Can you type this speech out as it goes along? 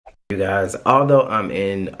You guys, although I'm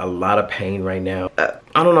in a lot of pain right now,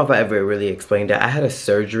 I don't know if I ever really explained that. I had a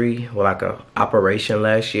surgery, well, like a operation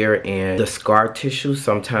last year, and the scar tissue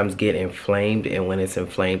sometimes get inflamed, and when it's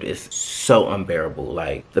inflamed, it's so unbearable.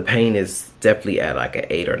 Like, the pain is definitely at like an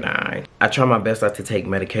 8 or 9. I try my best not to take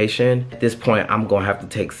medication. At this point, I'm gonna have to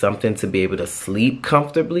take something to be able to sleep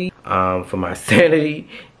comfortably for my sanity,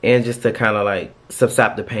 and just to kind of like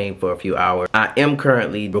subside the pain for a few hours. I am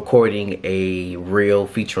currently recording a reel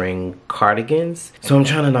featuring cardigans, so I'm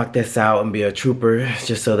trying to knock this out and be a trooper,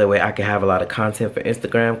 just so that way I can have a lot of content for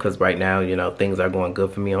Instagram, because right now, you know, things are going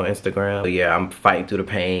good for me on Instagram. So yeah, I'm fighting through the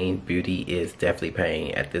pain. Beauty is definitely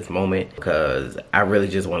pain at this moment, because I really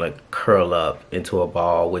just want to curl up into a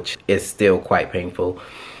ball, which is still quite painful.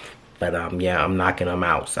 But yeah, I'm knocking them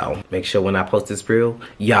out, so make sure when I post this reel,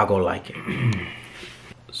 y'all go like it.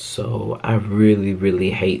 So I really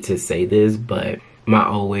hate to say this, but my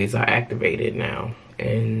always are activated now,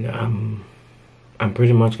 and I'm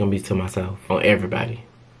pretty much gonna be to myself on everybody.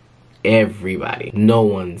 No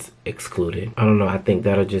one's excluded. I don't know, I think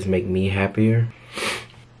that'll just make me happier.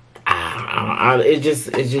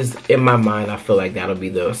 It's just in my mind, I feel like that'll be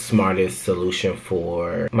the smartest solution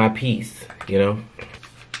for my peace, you know?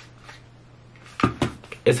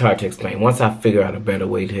 It's hard to explain. Once I figure out a better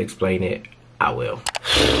way to explain it, I will.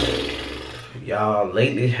 Y'all,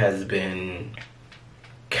 lately has been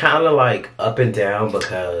kind of like up and down,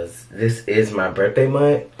 because this is my birthday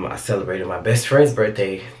month. I celebrated my best friend's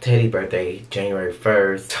birthday, Teddy's birthday, January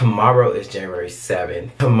 1st. Tomorrow is January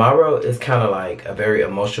 7th. Tomorrow is kind of like a very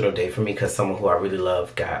emotional day for me, because someone who I really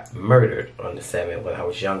love got murdered on the 7th when I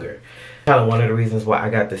was younger. Kind of one of the reasons why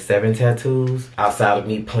I got the 7 tattoos, outside of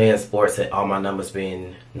me playing sports and all my numbers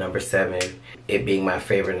being number 7, it being my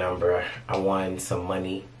favorite number. I won some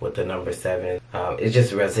money with the number 7. It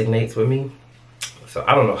just resonates with me. So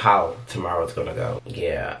I don't know how tomorrow's gonna go.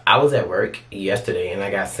 Yeah, I was at work yesterday and I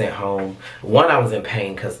got sent home. One, I was in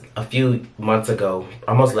pain because a few months ago,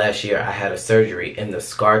 almost last year, I had a surgery and the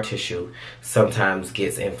scar tissue sometimes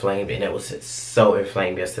gets inflamed, and it was so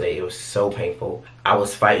inflamed yesterday. It was so painful. I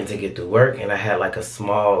was fighting to get through work, and I had like a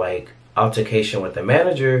small like altercation with the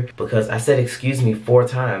manager because I said excuse me 4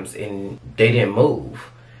 times and they didn't move.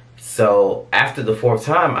 So after the 4th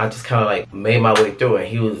time, I just kind of like made my way through, and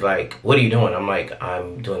he was like, what are you doing? I'm like,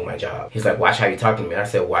 I'm doing my job. He's like, watch how you talking to me. I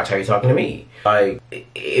said, watch how you talking to me. Like,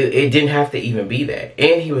 it didn't have to even be that.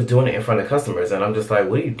 And he was doing it in front of customers, and I'm just like,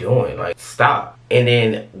 what are you doing? Like, stop. And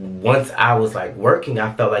then once I was like working,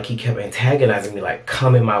 I felt like he kept antagonizing me, like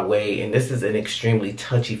coming my way. And this is an extremely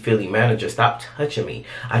touchy-feely manager. Stop touching me.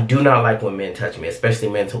 I do not like when men touch me, especially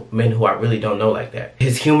men who I really don't know like that.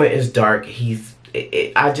 His humor is dark.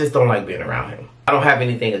 I just don't like being around him. I don't have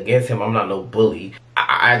anything against him. I'm not no bully.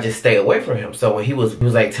 I just stay away from him. So when he was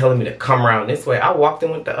like telling me to come around this way, I walked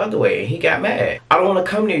and went the other way, and he got mad. I don't want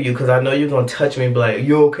to come near you because I know you're going to touch me and be like,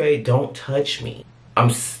 you okay? Don't touch me.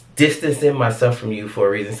 I'm distancing myself from you for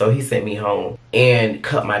a reason. So he sent me home and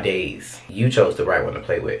cut my days. You chose the right one to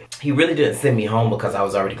play with. He really didn't send me home because I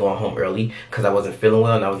was already going home early because I wasn't feeling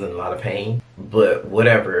well and I was in a lot of pain. But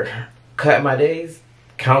whatever. Cut my days.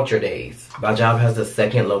 Count your days. My job has a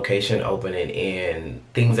 2nd location opening and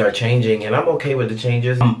things are changing, and I'm okay with the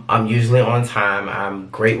changes. I'm usually on time. I'm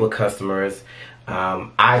great with customers.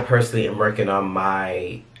 I personally am working on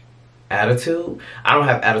my attitude. I don't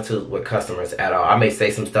have attitude with customers at all. I may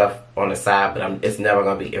say some stuff on the side, but it's never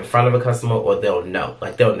going to be in front of a customer, or they'll know.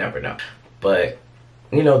 Like, they'll never know. But,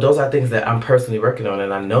 you know, those are things that I'm personally working on,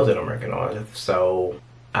 and I know that I'm working on. So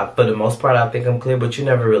for the most part, I think I'm clear, but you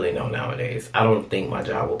never really know nowadays. I don't think my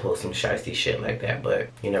job will pull some shiesty shit like that, but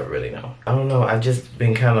you never really know. I don't know. I just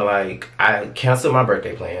been kind of like, I canceled my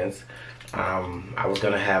birthday plans. I was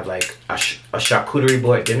gonna have like a charcuterie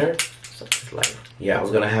board dinner. So it's like, yeah, I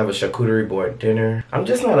was gonna have a charcuterie board dinner. I'm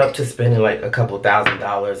just not up to spending like a couple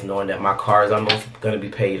 $1,000s, knowing that my car is almost gonna be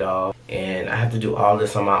paid off, and I have to do all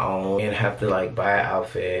this on my own and have to like buy an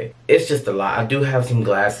outfit. It's just a lot. I do have some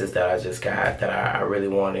glasses that I just got that I really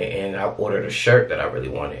wanted, and I ordered a shirt that I really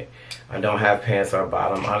wanted. I don't have pants or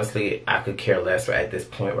bottom. Honestly, I could care less at this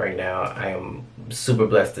point right now. I am super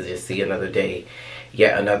blessed to just see another day,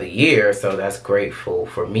 yet another year, so that's grateful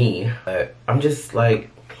for me. But I'm just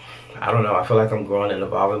like, I don't know, I feel like I'm growing and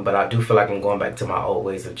evolving, but I do feel like I'm going back to my old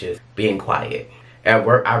ways of just being quiet. At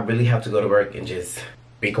work, I really have to go to work and just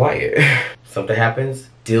be quiet. Something happens,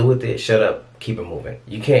 deal with it, shut up, keep it moving.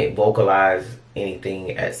 You can't vocalize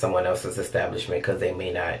anything at someone else's establishment because they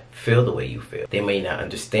may not feel the way you feel. They may not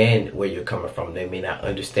understand where you're coming from. They may not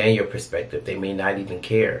understand your perspective. They may not even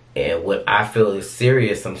care. And what I feel is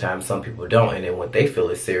serious, sometimes some people don't. And then what they feel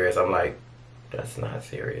is serious, I'm like, that's not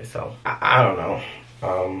serious. So I don't know.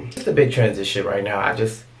 It's a big transition right now.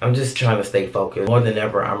 I'm just trying to stay focused. More than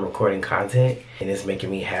ever, I'm recording content and it's making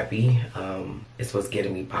me happy. It's what's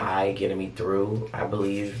getting me by, getting me through. I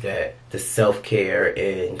believe that the self-care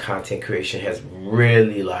and content creation has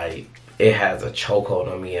really, like, it has a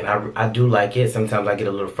chokehold on me, and I do like it. Sometimes I get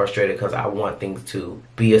a little frustrated because I want things to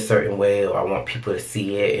be a certain way, or I want people to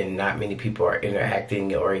see it, and not many people are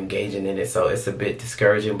interacting or engaging in it, so it's a bit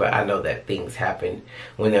discouraging. But I know that things happen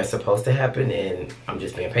when they're supposed to happen, and I'm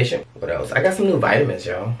just being patient. What else? I got some new vitamins,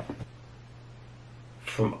 y'all,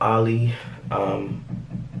 from Ollie.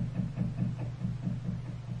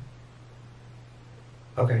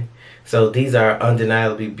 Okay, so these are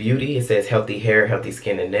Undeniably Beauty. It says healthy hair, healthy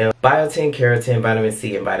skin, and nails. Biotin, keratin, vitamin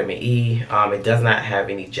C, and vitamin E. It does not have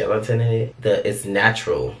any gelatin in it. It's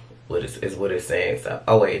natural, is what it's saying. So,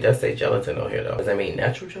 oh wait, it does say gelatin on here though. Does that mean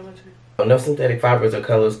natural gelatin? No synthetic fibers or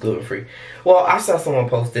colors, gluten free. Well, I saw someone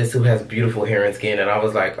post this who has beautiful hair and skin, and I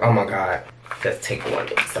was like, oh my god, let's take one.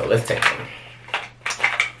 So let's take one.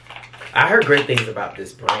 I heard great things about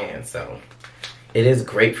this brand. So it is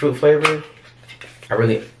grapefruit flavor. I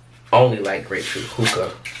really only like grapefruit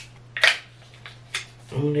hookah.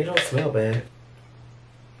 They don't smell bad.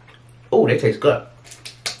 Oh, they taste good.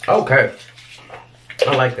 Okay.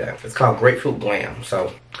 I like that. It's called Grapefruit Glam.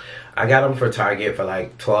 So I got them for Target for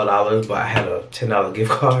like $12, but I had a $10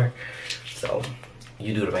 gift card. So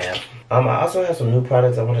you do the math. I also have some new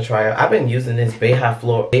products I want to try out. I've been using this Beha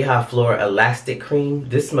Flor Elastic Cream.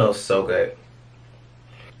 This smells so good.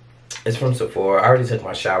 It's from Sephora. I already took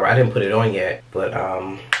my shower. I didn't put it on yet, but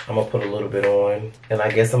I'm gonna put a little bit on, and I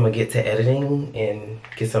guess I'm gonna get to editing and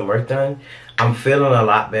get some work done. I'm feeling a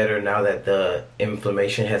lot better now that the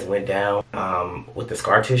inflammation has went down with the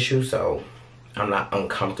scar tissue, so I'm not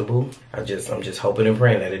uncomfortable. I'm just hoping and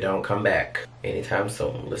praying that it don't come back anytime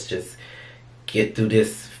soon. Let's just get through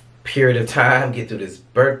this period of time, get through this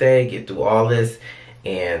birthday, get through all this,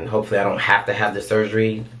 and hopefully I don't have to have the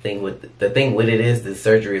surgery. The thing with it is the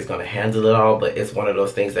surgery is going to handle it all, but it's one of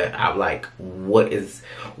those things that I'm like, what's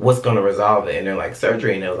going to resolve it? And they're like,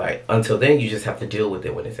 surgery, and they're like, until then you just have to deal with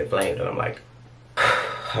it when it's inflamed. And I'm like,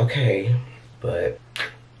 okay, but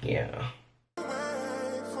yeah.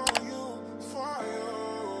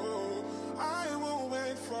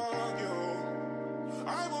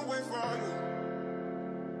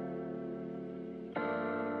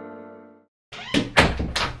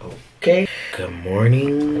 Okay, good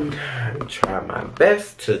morning. I'm trying my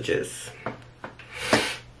best to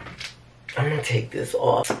I'm gonna take this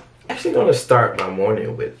off. I'm actually gonna start my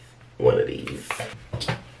morning with one of these.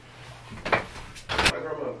 My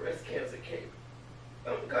grandma breast cancer cake.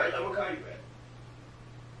 I'm gonna call you back.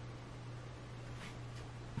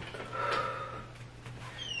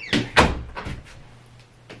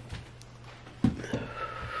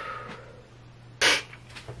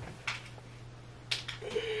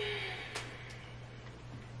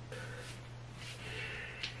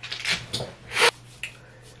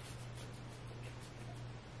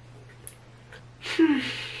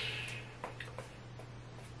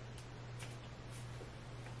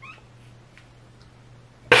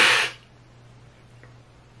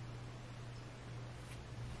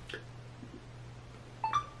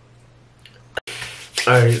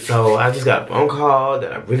 Alright, so I just got a phone call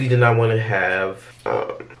that I really did not want to have.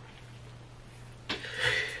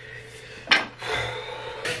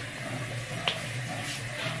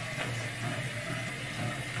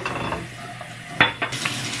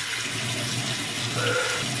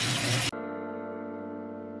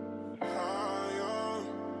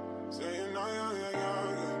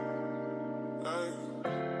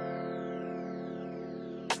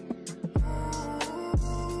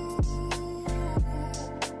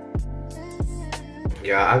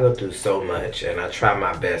 Yeah, I go through so much, and I try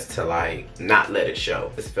my best to like not let it show.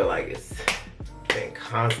 I just feel like it's been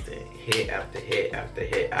constant hit after hit after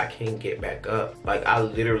hit. I can't get back up. Like, I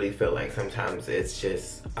literally feel like sometimes it's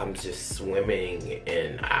just, I'm just swimming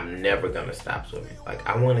and I'm never gonna stop swimming. Like,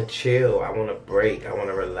 I wanna chill, I wanna break, I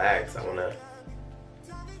wanna relax, I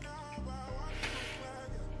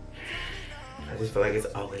just feel like it's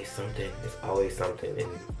always something. It's always something, and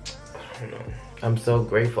I don't know. I'm so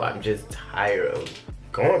grateful. I'm just tired of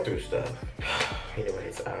going through stuff.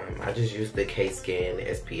 Anyways, I just used the K-Skin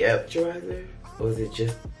SPF moisturizer. Or is it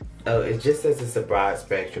just, oh, it just says it's a broad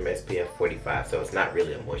spectrum SPF 45, so it's not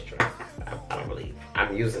really a moisturizer. I don't believe.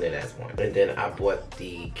 I'm using it as one. And then I bought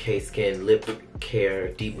the K-Skin Lip Care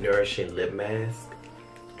Deep Nourishing Lip Mask.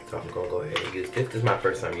 So I'm gonna go ahead and use this. This is my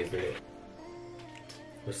first time using it.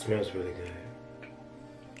 It smells really good.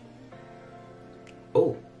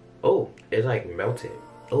 Oh, it like melted.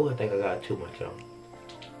 Oh, I think I got too much on.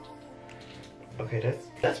 Okay,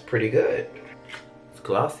 that's pretty good. It's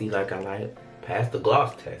glossy like I like. Passed the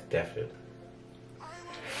gloss test, definitely.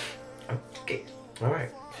 Okay,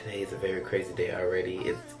 alright. Today is a very crazy day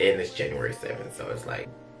already. It's January 7th, so it's like,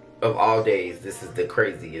 of all days, this is the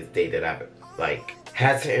craziest day that I've like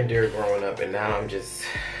had to endure growing up, and now I'm just,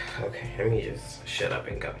 okay, let me just shut up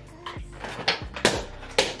and go.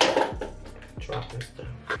 Drop this stuff.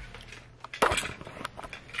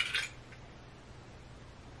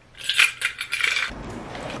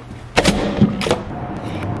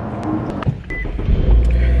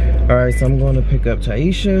 Alright, so I'm going to pick up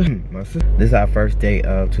Taisha, my sister. This is our first day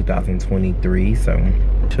of 2023, so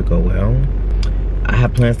it should go well. I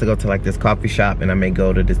have plans to go to like this coffee shop, and I may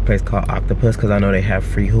go to this place called Octopus because I know they have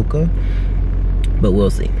free hookah. But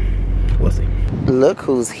we'll see. We'll see. Look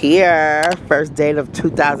who's here. First date of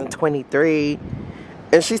 2023.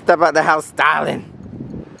 And she stepped out the house styling.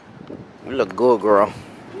 You look good, girl.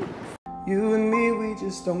 You and me, we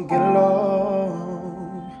just don't get along.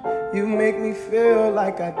 You make me feel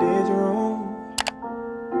like I did you wrong.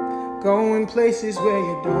 Going places where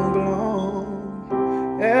you don't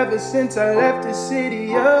belong. Ever since I left the city,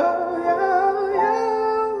 you've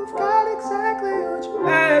got exactly what you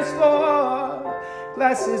asked for.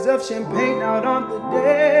 Glasses of champagne out on the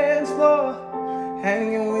dance floor.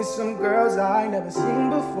 Hanging with some girls I never seen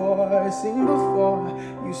before,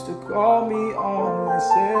 Used to call me on my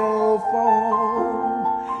cell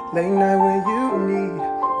phone. Late night when you need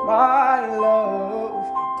my love,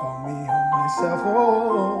 call me on my cell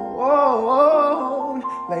phone.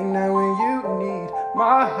 Late night when you need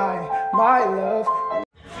my love.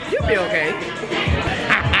 You'll be okay.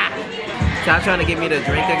 Y'all trying to get me to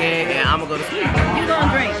drink again, and I'm gonna go to sleep. You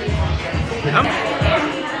gonna drink?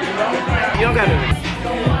 You don't gotta.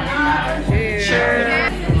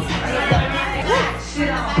 Cheers.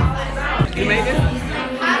 You made it?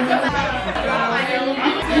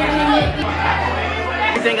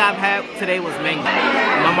 Everything I've had today was mango.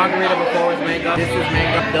 My margarita before was mango. This is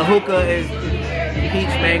mango. The hookah is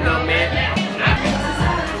peach mango mint.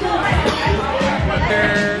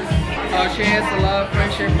 Cheers. Chance to love,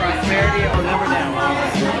 friendship, prosperity. I'll never down.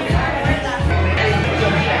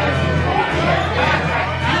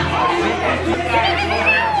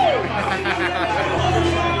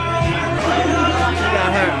 She got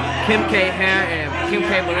her Kim K hair and Kim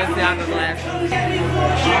K Balenciaga glasses.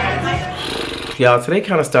 Y'all, today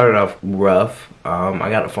kind of started off rough. I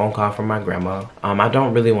got a phone call from my grandma. I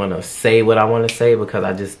don't really want to say what I want to say because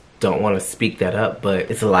I just don't want to speak that up,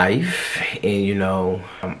 but it's life. And you know,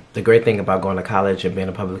 the great thing about going to college and being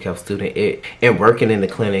a public health student, and working in the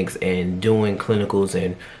clinics and doing clinicals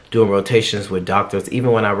and doing rotations with doctors,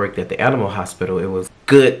 even when I worked at the animal hospital, it was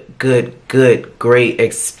great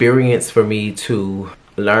experience for me to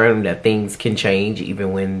learn that things can change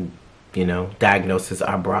even when, you know, diagnoses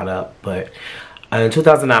are brought up. But in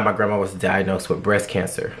 2009, my grandma was diagnosed with breast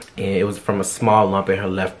cancer, and it was from a small lump in her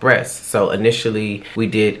left breast. So initially, we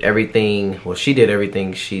did everything, well, she did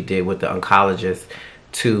everything she did with the oncologist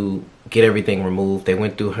to get everything removed. They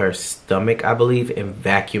went through her stomach, I believe, and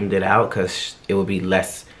vacuumed it out because it would be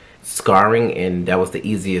less scarring, and that was the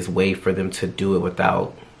easiest way for them to do it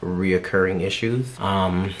without reoccurring issues.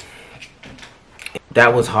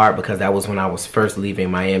 That was hard because that was when I was first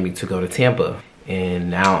leaving Miami to go to Tampa. And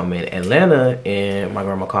now I'm in Atlanta, and my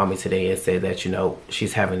grandma called me today and said that, you know,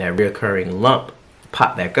 she's having that reoccurring lump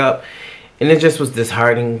pop back up. And it just was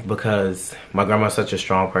disheartening because my grandma's such a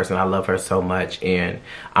strong person. I love her so much, and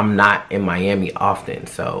I'm not in Miami often.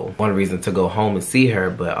 So one reason to go home and see her,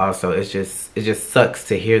 but also it just sucks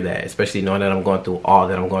to hear that, especially knowing that I'm going through all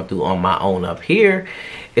that I'm going through on my own up here.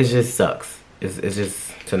 It just sucks. It's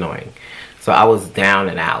just annoying. So I was down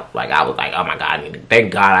and out. Like, I was like, oh my God,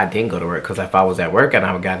 thank God I didn't go to work. Because if I was at work and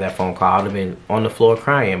I got that phone call, I would have been on the floor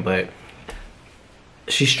crying. But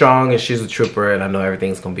she's strong and she's a trooper, and I know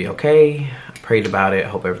everything's going to be okay. I prayed about it. I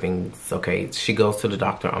hope everything's okay. She goes to the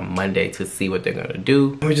doctor on Monday to see what they're going to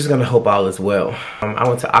do. We're just going to hope all is well. I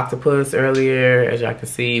went to Octopus earlier, as y'all can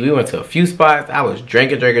see. We went to a few spots. I was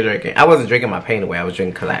drinking. I wasn't drinking my pain away. I was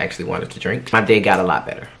drinking because I actually wanted to drink. My day got a lot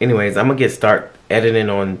better. Anyways, I'm going to start editing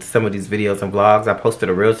on some of these videos and vlogs. I posted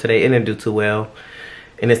a reel today. It didn't do too well.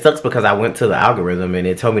 And it sucks because I went to the algorithm and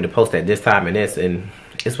it told me to post at this time and this, and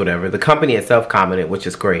it's whatever. The company itself commented, which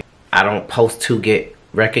is great. I don't post to get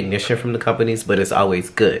recognition from the companies, but it's always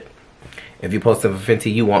good. If you post it for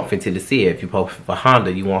Fenty, you want Fenty to see it. If you post for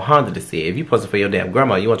Honda, you want Honda to see it. If you post it for your damn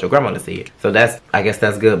grandma, you want your grandma to see it. So that's, I guess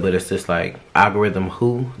that's good, but it's just like, algorithm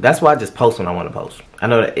who? That's why I just post when I want to post. I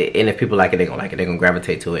know that, and if people like it, they're going to like it. They're going to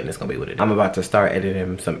gravitate to it, and it's going to be what it is. I'm about to start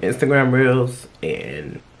editing some Instagram reels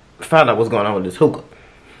and find out what's going on with this hookah.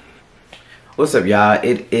 What's up, y'all?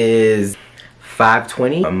 It is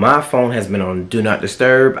 5:20. My phone has been on Do Not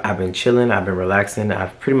Disturb. I've been chilling. I've been relaxing.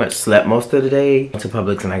 I've pretty much slept most of the day. Went to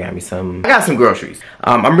Publix and I got some groceries.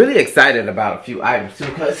 I'm really excited about a few items too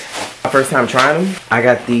because my first time trying them. I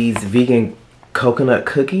got these vegan coconut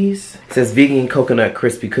cookies. It says vegan coconut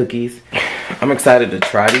crispy cookies. I'm excited to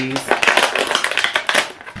try these.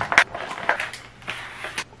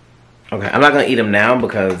 Okay, I'm not gonna eat them now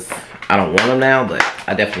because I don't want them now, but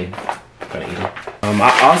I definitely gonna eat them.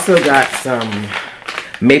 I also got some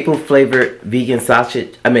maple flavored vegan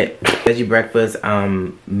sausage, veggie breakfast,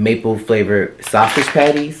 maple flavored sausage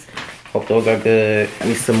patties. Hope those are good. I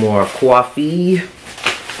need some more coffee.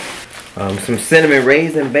 Some cinnamon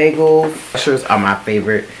raisin bagels. Mushers are my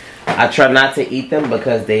favorite. I try not to eat them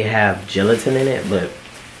because they have gelatin in it, but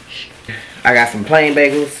I got some plain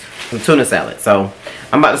bagels, some tuna salad. So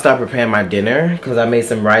I'm about to start preparing my dinner because I made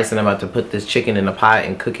some rice and I'm about to put this chicken in a pot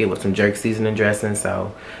and cook it with some jerk seasoning dressing.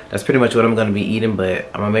 So that's pretty much what I'm going to be eating, but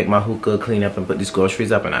I'm going to make my hookah, clean up, and put these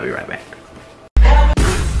groceries up, and I'll be right back.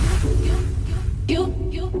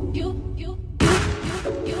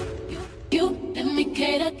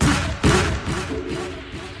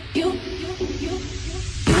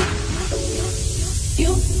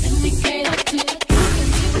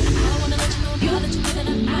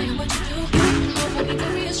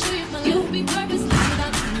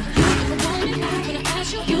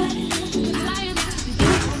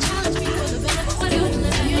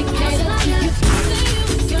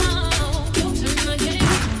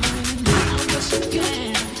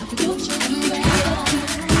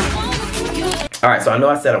 Alright, so I know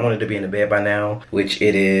I said I wanted to be in the bed by now, which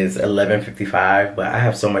it is 11:55, but I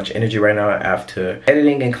have so much energy right now after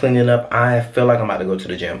editing and cleaning up. I feel like I'm about to go to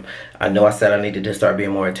the gym. I know I said I needed to start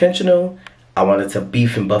being more intentional. I wanted to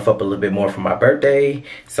beef and buff up a little bit more for my birthday,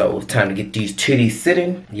 so it's time to get these titties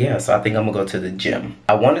sitting. Yeah, so I think I'm gonna go to the gym.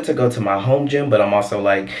 I wanted to go to my home gym, but I'm also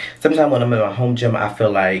like, sometimes when I'm in my home gym, I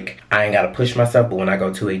feel like I ain't gotta push myself, but when I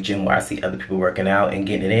go to a gym where I see other people working out and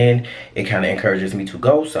getting it in, it kind of encourages me to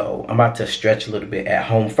go. So I'm about to stretch a little bit at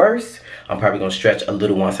home first. I'm probably gonna stretch a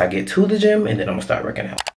little once I get to the gym, and then I'm gonna start working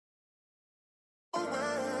out.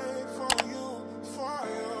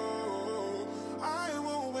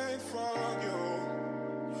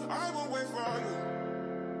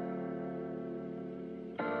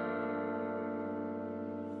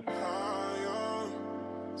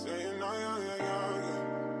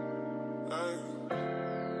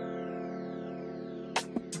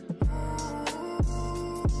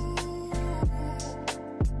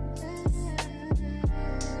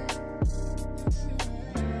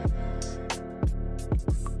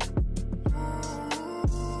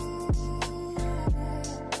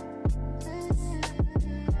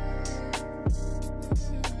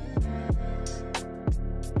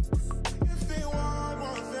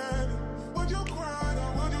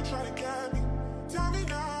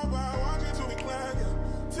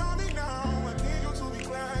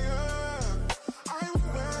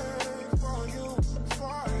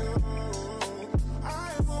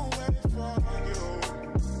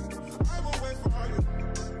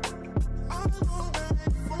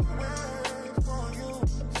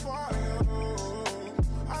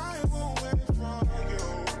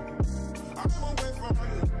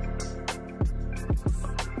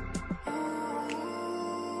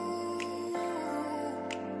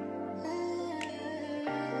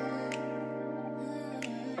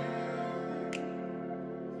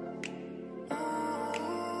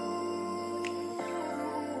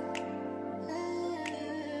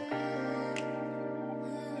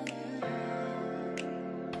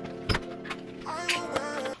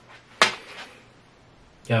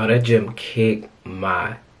 Yo, that gym kicked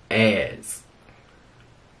my ass.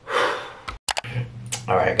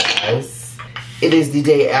 Alright guys, it is the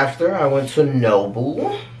day after. I went to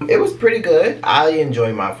Noble. It was pretty good. I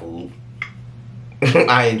enjoy my food.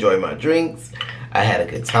 I enjoy my drinks. I had a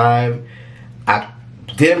good time. I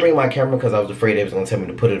didn't bring my camera because I was afraid they was going to tell me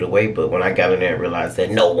to put it away, but when I got in there and realized that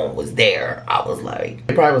no one was there, I was like,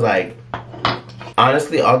 it probably was like,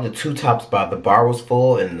 honestly, all the two top spots, the bar was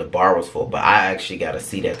full and the bar was full, but I actually got a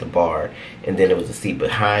seat at the bar, and then there was a seat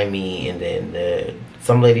behind me, and then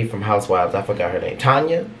some lady from Housewives, I forgot her name,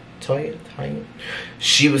 Tanya,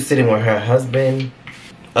 she was sitting with her husband.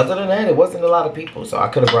 Other than that, it wasn't a lot of people, so I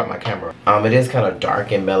could have brought my camera. It is kind of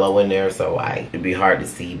dark and mellow in there, so it'd be hard to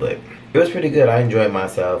see, but it was pretty good. I enjoyed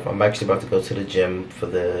myself. I'm actually about to go to the gym for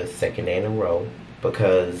the second day in a row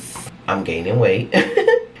because I'm gaining weight.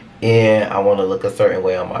 And I want to look a certain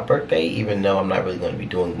way on my birthday, even though I'm not really going to be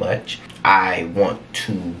doing much. I want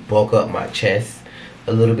to bulk up my chest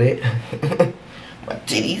a little bit. My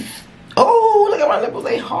titties. Oh! my nipples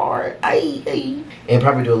ain't hard. Ay. And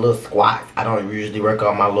probably do a little squat. I don't usually work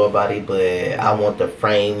on my lower body, but I want the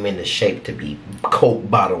frame and the shape to be Coke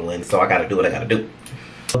bottling, so I gotta do what I gotta do.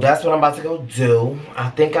 So that's what I'm about to go do. I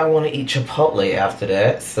think I want to eat Chipotle after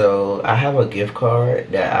that. So I have a gift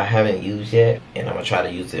card that I haven't used yet, and I'm gonna try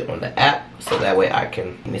to use it on the app, so that way I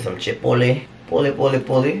can give me some Chipotle, pole,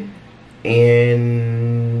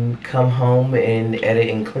 and come home and edit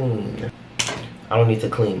and clean. I don't need to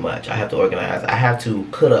clean much. I have to organize. I have to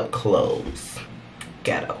put up clothes.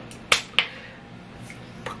 Ghetto.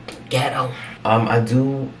 I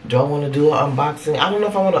do I want to do an unboxing? I don't know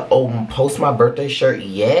if I want to post my birthday shirt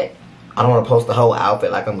yet. I don't want to post the whole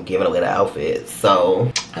outfit like I'm giving away the outfit.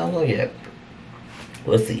 So, I don't know yet.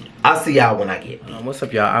 We'll see. I'll see y'all when I get there. What's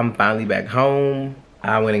up, y'all? I'm finally back home.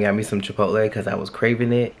 I went and got me some Chipotle because I was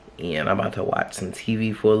craving it. And I'm about to watch some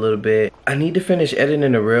TV for a little bit. I need to finish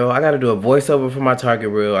editing the reel. I got to do a voiceover for my Target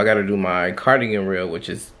reel. I got to do my cardigan reel, which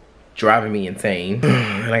is driving me insane.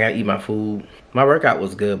 And I got to eat my food. My workout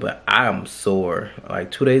was good, but I'm sore.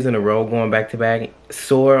 Like 2 days in a row going back to back.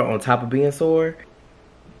 Sore on top of being sore.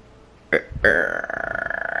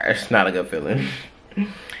 It's not a good feeling.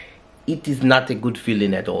 It is not a good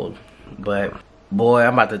feeling at all. But boy,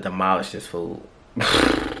 I'm about to demolish this food.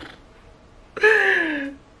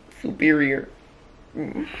 Superior.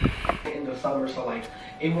 In the summer, so like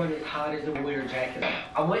it wasn't as hot as the winter jacket.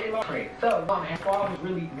 I went in my crate. So mom had fall was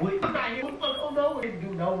really wood. I'm not here. Oh no, I didn't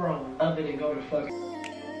do no wrong other than go to fucking.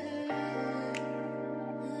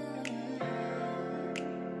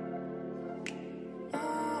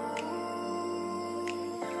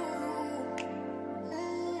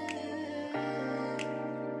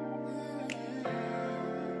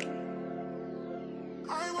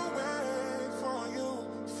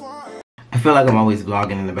 I feel like I'm always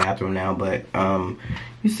vlogging in the bathroom now, but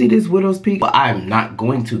you see this widow's peak? Well, I'm not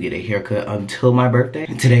going to get a haircut until my birthday.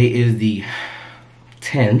 Today is the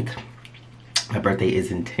 10th. My birthday is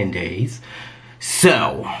in 10 days.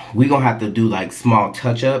 So we're gonna have to do like small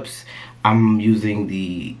touch-ups. I'm using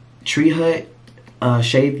the Tree Hut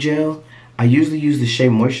shave gel. I usually use the Shea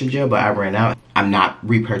Moisture Gel, but I ran out. I'm not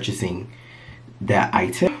repurchasing that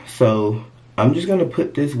item. So I'm just gonna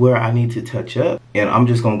put this where I need to touch up, and I'm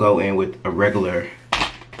just gonna go in with a regular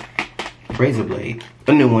razor blade,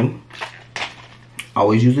 a new one.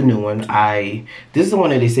 Always use a new one. This is the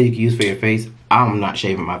one that they say you can use for your face. I'm not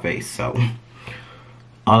shaving my face, so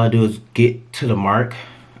all I do is get to the mark.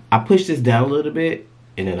 I push this down a little bit,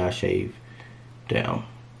 and then I shave down.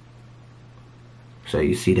 So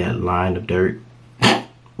you see that line of dirt,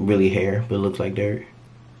 really hair, but it looks like dirt.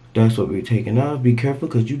 That's what we're taking off. Be careful,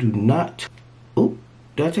 because you do not. Oh,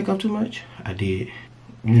 did I take off too much? I did.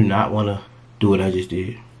 You do not want to do what I just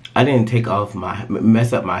did. I didn't take off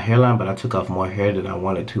mess up my hairline, but I took off more hair than I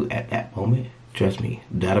wanted to at that moment. Trust me,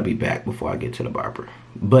 that'll be back before I get to the barber.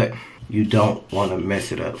 But you don't want to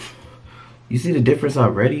mess it up. You see the difference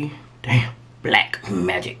already? Damn, black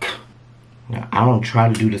magic. Now, I don't try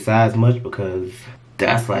to do the sides much because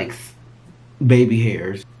that's like baby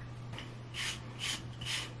hairs.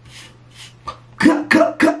 Cut.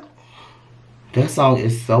 That song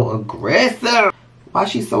is so aggressive. Why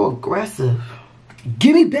is she so aggressive?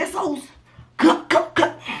 Give me pesos. Cut.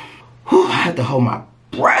 Whew, I have to hold my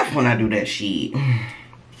breath when I do that shit.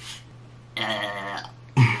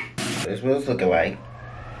 That's what it's looking like.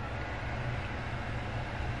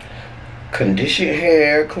 Condition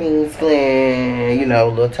hair, clean skin, you know,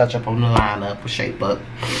 a little touch up on the lineup, a shape up.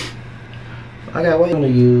 I got what I'm gonna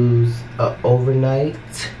use a overnight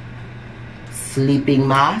sleeping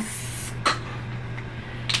mask.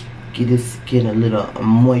 Give the skin a little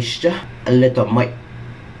moisture.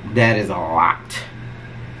 That is a lot.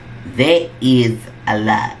 That is a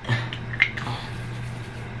lot.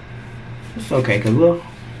 It's okay, cause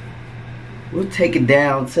we'll take it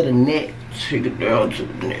down to the neck. Take it down to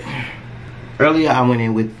the neck. Earlier I went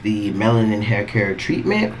in with the melanin hair care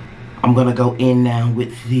treatment. I'm gonna go in now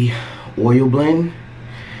with the oil blend.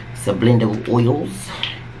 It's a blend of oils.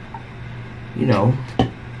 You know,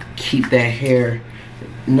 keep that hair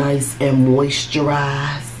nice and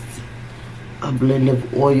moisturized. A blend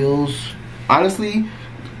of oils. Honestly,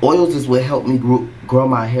 oils is what helped me grow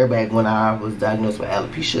my hair back when I was diagnosed with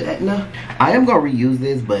alopecia acne. I am gonna reuse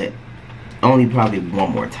this, but only probably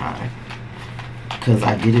one more time, because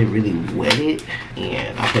I didn't really wet it,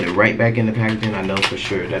 and I put it right back in the packaging. I know for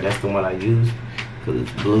sure that that's the one I used because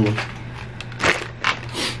it's blue.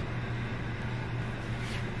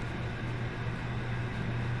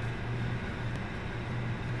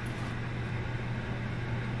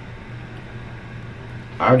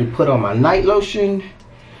 I already put on my night lotion,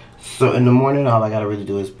 So in the morning, all I gotta really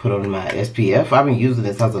do is put on my SPF. I've been using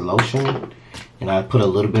this as a lotion, and I put a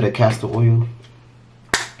little bit of castor oil.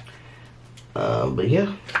 But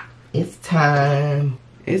yeah, it's time.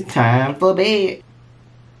 It's time for bed.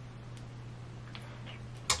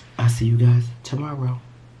 I'll see you guys tomorrow.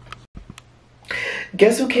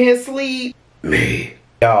 Guess who can't sleep? Me.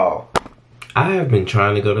 Y'all, I have been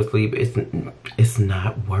trying to go to sleep. It's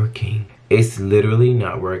not working. It's literally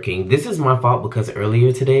not working. This is my fault because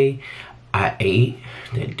earlier today, I ate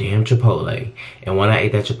that damn Chipotle. And when I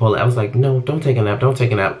ate that Chipotle, I was like, no, don't take a nap, don't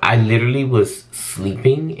take a nap. I literally was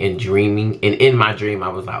sleeping and dreaming. And in my dream, I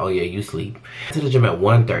was like, oh yeah, you sleep. I went to the gym at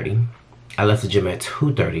 1:30. I left the gym at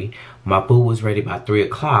 2:30. My food was ready by 3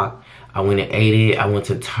 o'clock. I went and ate it. I went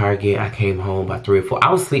to Target. I came home by 3 or 4.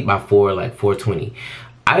 I was asleep by 4, like 4:20.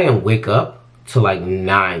 I didn't wake up till like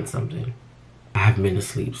 9 something. I haven't been to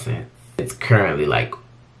sleep since. It's currently like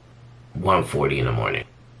 1:40 in the morning.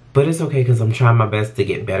 But it's okay because I'm trying my best to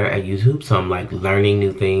get better at YouTube. So I'm like learning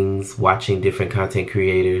new things, watching different content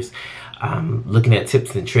creators, looking at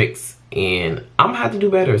tips and tricks, and I'm gonna have to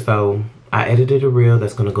do better. So I edited a reel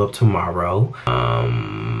that's gonna go up tomorrow.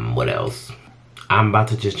 What else? I'm about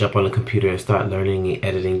to just jump on the computer and start learning and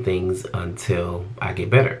editing things until I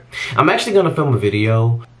get better. I'm actually gonna film a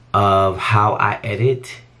video of how I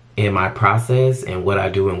edit in my process and what I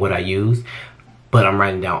do and what I use. But I'm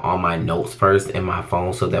writing down all my notes first in my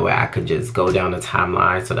phone so that way I could just go down the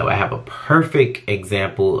timeline so that way I have a perfect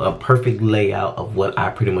example, a perfect layout of what I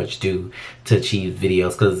pretty much do to achieve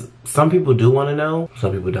videos. Because some people do want to know,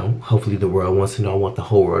 some people don't. Hopefully the world wants to know. I want the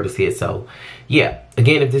whole world to see it. So yeah,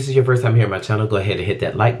 again, if this is your first time here on my channel, go ahead and hit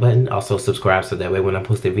that like button. Also subscribe so that way when I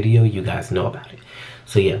post a video, you guys know about it.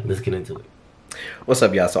 So yeah, let's get into it. What's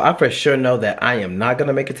up, y'all? So I for sure know that I am not going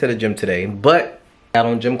to make it to the gym today, but out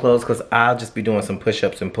on gym clothes because I'll just be doing some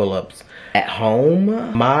push-ups and pull-ups at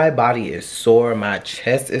home. My body is sore, my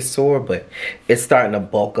chest is sore, but it's starting to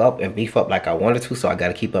bulk up and beef up like I wanted to, so I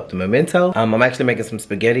gotta keep up the momentum. I'm actually making some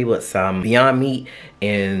spaghetti with some Beyond Meat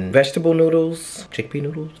and vegetable noodles, chickpea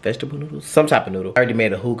noodles, vegetable noodles, some type of noodle. I already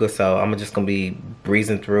made a hookah, so I'm just gonna be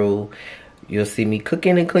breezing through. You'll see me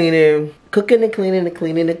cooking and cleaning, cooking and cleaning and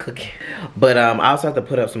cleaning and cooking. But I also have to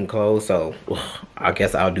put up some clothes, so I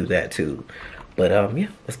guess I'll do that too. But yeah,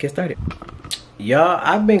 let's get started. Y'all,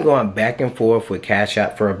 I've been going back and forth with Cash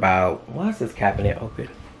App for about, why is this cabinet open?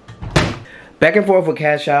 Back and forth with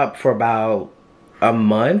Cash App for about a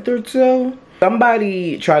month or so.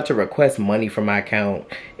 Somebody tried to request money from my account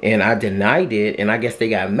and I denied it, and I guess they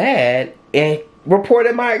got mad and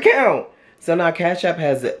reported my account. So now Cash App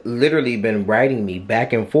has literally been writing me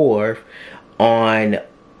back and forth on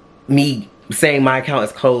me saying my account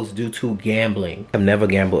is closed due to gambling. I've never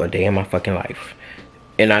gambled a day in my fucking life.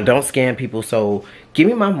 And I don't scam people, so give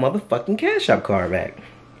me my motherfucking Cash App card back.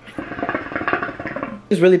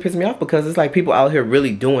 It's really pissed me off because it's like people out here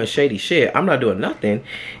really doing shady shit. I'm not doing nothing.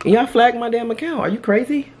 And y'all flag my damn account. Are you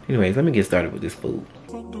crazy? Anyways, let me get started with this food.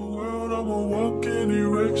 Fuck the world, I'ma walk in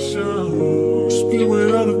erection. Split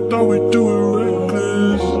without a thought, we do it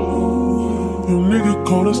reckless. Your nigga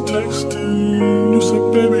called us texting. You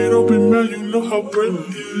said, baby, don't be mad, you know how bread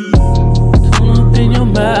is. Come up in your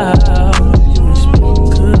mouth, you speak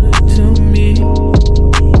good to me.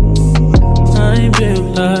 I ain't built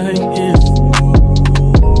like you.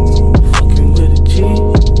 Fucking with a G.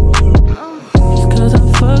 Just cause I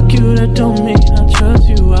fuck you, that don't mean I trust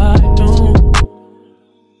you, I don't.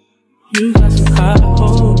 You got some high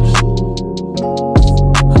hopes.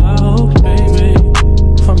 High hopes, baby.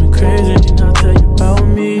 For me crazy, and I'll tell you about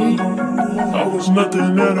me. I was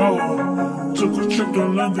nothing at all. Took a trip to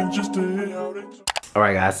London just to hear how they talk.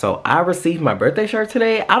 Alright guys, so I received my birthday shirt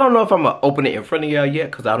today. I don't know if I'm gonna open it in front of y'all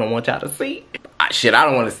yet because I don't want y'all to see. Shit, I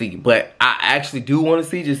don't want to see, but I actually do want to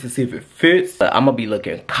see just to see if it fits. But I'm gonna be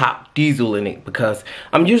looking cop diesel in it because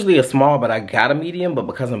I'm usually a small, but I got a medium. But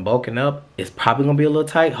because I'm bulking up, it's probably gonna be a little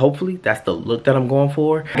tight. Hopefully, that's the look that I'm going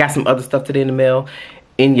for. I got some other stuff today in the mail,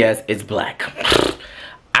 and yes, it's black.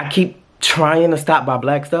 I keep trying to stop by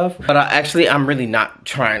black stuff, but I'm really not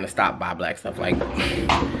trying to stop by black stuff. Like,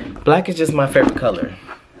 black is just my favorite color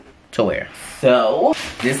to wear. So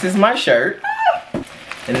this is my shirt.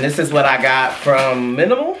 And this is what I got from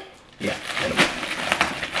MNML. Yeah,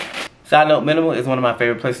 MNML. Side note, MNML is one of my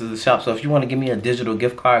favorite places to shop. So if you want to give me a digital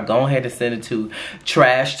gift card, go ahead and send it to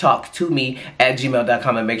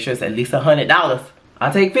trashtalktome@gmail.com and make sure it's at least $100.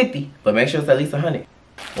 I'll take 50, but make sure it's at least 100.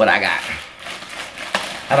 What I got?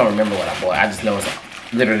 I don't remember what I bought. I just know it's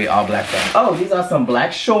literally all black stuff. Oh, these are some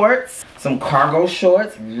black shorts. Some cargo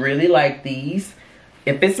shorts. Really like these.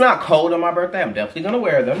 If it's not cold on my birthday, I'm definitely gonna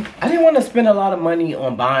wear them. I didn't want to spend a lot of money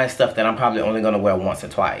on buying stuff that I'm probably only gonna wear once or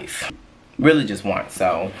twice. Really just once.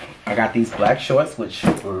 So I got these black shorts, which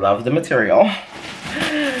love the material.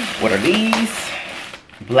 What are these?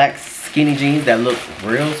 Black skinny jeans that look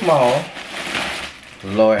real small.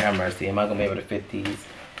 Lord have mercy, am I gonna be able to fit these?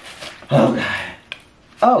 Oh God.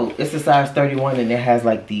 Oh, it's a size 31 and it has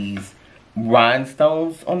like these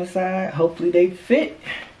rhinestones on the side. Hopefully they fit.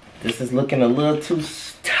 This is looking a little too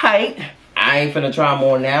tight. I ain't finna try them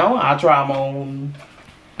on now. I'll try them on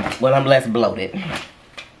when I'm less bloated.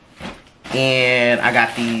 And I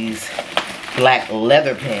got these black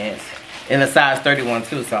leather pants in a size 31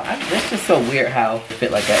 too. So it's just so weird how they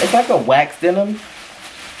fit like that. It's like a wax denim.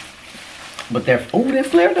 But they're flared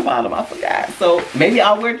at the bottom. I forgot. So maybe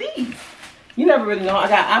I'll wear these. You never really know. I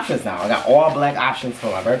got options now. I got all black options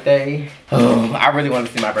for my birthday. Oh, I really want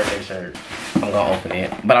to see my birthday shirt. I'm gonna open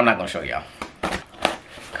it, but I'm not gonna show y'all.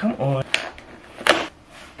 Come on.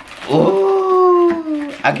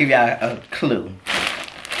 Ooh, I'll give y'all a clue.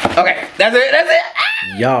 Okay, that's it, that's it.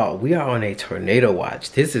 Ah! Y'all, we are on a tornado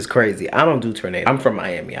watch. This is crazy. I don't do tornadoes. I'm from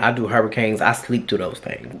Miami. I do hurricanes. I sleep through those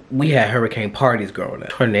things. We had hurricane parties growing up.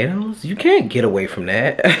 Tornadoes? You can't get away from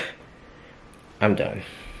that. I'm done.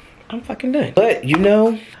 I'm fucking done. But you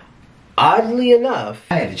know, oddly enough,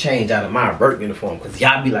 I had to change out of my work uniform because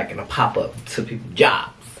y'all be like in a pop-up to people's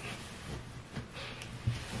jobs.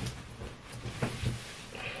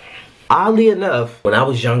 Oddly enough, when I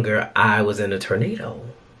was younger, I was in a tornado.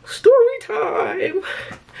 Story time.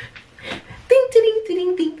 Ding, ding,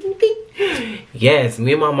 ding, ding, ding, ding. Yes,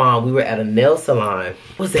 me and my mom, we were at a nail salon.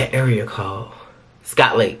 What's that area called?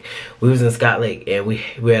 Scott Lake. We was in Scott Lake and we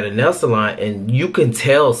had a nail salon, and you can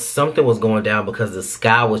tell something was going down because the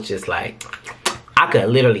sky was just like, I could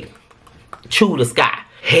literally chew the sky.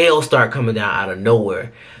 Hail started coming down out of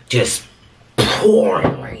nowhere, just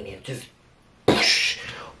pouring rain and just push,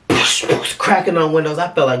 push, push, cracking on windows.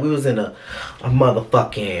 I felt like we was in a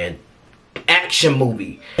motherfucking action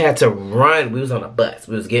movie. We had to run. We was on a bus.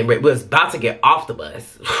 We was getting ready. We was about to get off the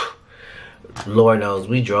bus. Lord knows,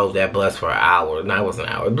 we drove that bus for an hour. No, it wasn't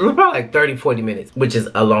an hour. It was probably like 30, 40 minutes, which is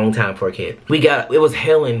a long time for a kid. It was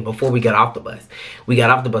hailing before we got off the bus. We got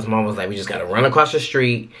off the bus, mom was like, we just gotta run across the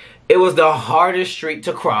street. It was the hardest street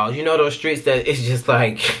to cross. You know those streets that it's just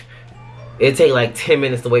like, it take like 10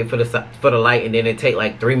 minutes to wait for the light, and then it take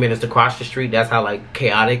like 3 minutes to cross the street. That's how like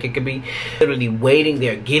chaotic it could be. Literally waiting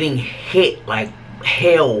there, getting hit like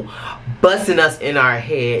hell, busting us in our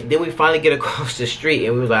head. Then we finally get across the street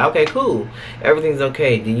and we was like, okay, cool, everything's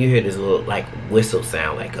okay. Then you hear this little like whistle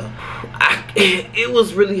sound, like it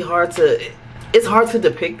was really hard to, it's hard to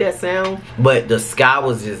depict that sound, but the sky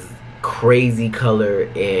was just crazy color,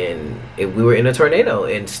 and we were in a tornado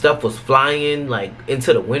and stuff was flying like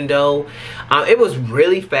into the window. It was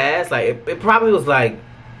really fast. Like it probably was like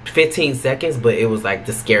 15 seconds, but it was like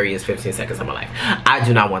the scariest 15 seconds of my life. I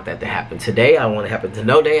do not want that to happen today. I don't want it to happen to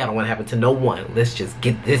no day. I don't want it to happen to no one. Let's just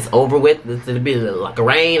get this over with. It'll be like a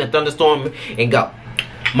rain, a thunderstorm, and go.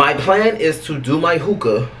 My plan is to do my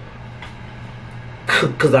hookah,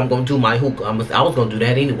 because I'm going to do my hookah. I was going to do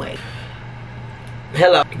that anyway.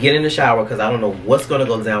 Hello. Get in the shower because I don't know what's going to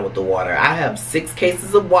go down with the water. I have 6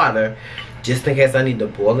 cases of water just in case I need to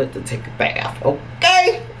boil it to take a bath.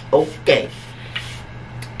 Okay? Okay.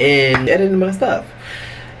 And editing my stuff.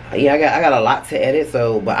 Yeah, I got a lot to edit,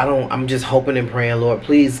 but I'm just hoping and praying, Lord,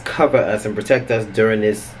 please cover us and protect us during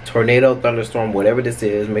this tornado, thunderstorm, whatever this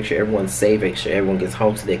is. Make sure everyone's safe, make sure everyone gets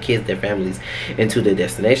home to their kids, their families, and to their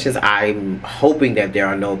destinations. I'm hoping that there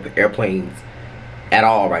are no airplanes at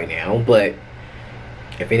all right now, but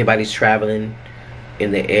if anybody's traveling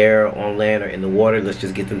in the air, on land, or in the water, let's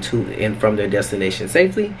just get them to and from their destination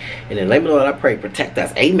safely. And then let me know that I pray, protect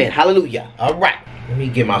us. Amen. Hallelujah. All right. Let me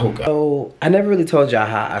get my hookah. So I never really told y'all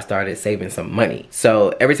how I started saving some money.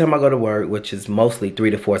 So every time I go to work, which is mostly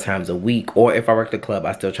 3 to 4 times a week, or if I work the club,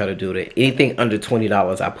 I still try to do it. Anything under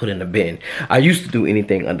 $20, I put in the bin. I used to do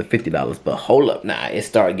anything under $50, but hold up now, it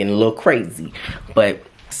started getting a little crazy. But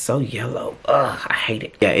so yellow, ugh, I hate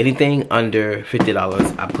it. Yeah, anything under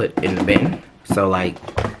 $50, I put in the bin. So like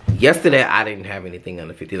yesterday, I didn't have anything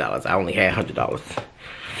under $50. I only had $100.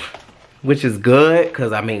 Which is good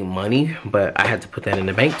because I made money, but I had to put that in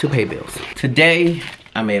the bank to pay bills. Today,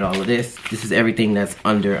 I made all of this. This is everything that's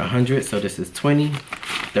under 100. So this is 20,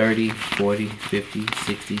 30, 40, 50,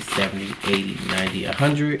 60, 70, 80, 90,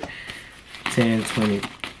 100, 10, 20,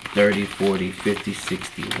 30, 40, 50,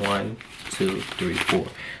 60, 1, 2, 3, 4.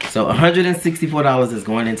 So $164 is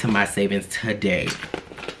going into my savings today.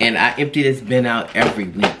 And I empty this bin out every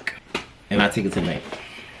week. And I take it to the bank.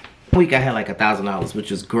 Week I had like $1,000,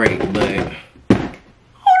 which was great, but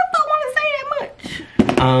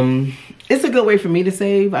It's a good way for me to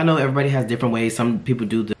save. I know everybody has different ways. Some people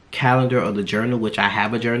do the calendar or the journal, which I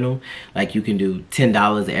have a journal. Like you can do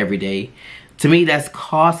 $10 every day. To me, that's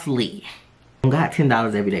costly. I got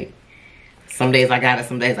 $10 every day. Some days I got it,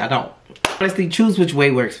 some days I don't. Honestly, choose which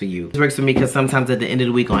way works for you. It works for me because sometimes at the end of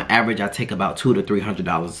the week, on average, I take about $200 to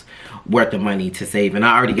 $300 worth of money to save, and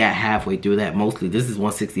I already got halfway through that. Mostly, this is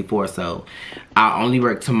 164, so I only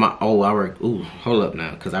work tomorrow. Oh, I work. Ooh, hold up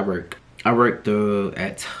now, because I work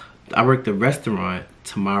the restaurant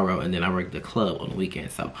tomorrow, and then I work the club on the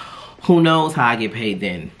weekend. So who knows how I get paid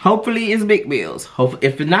then? Hopefully, it's big bills.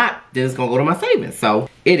 If not, then it's gonna go to my savings. So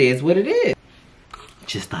it is what it is.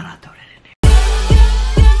 Just thought I'd throw that.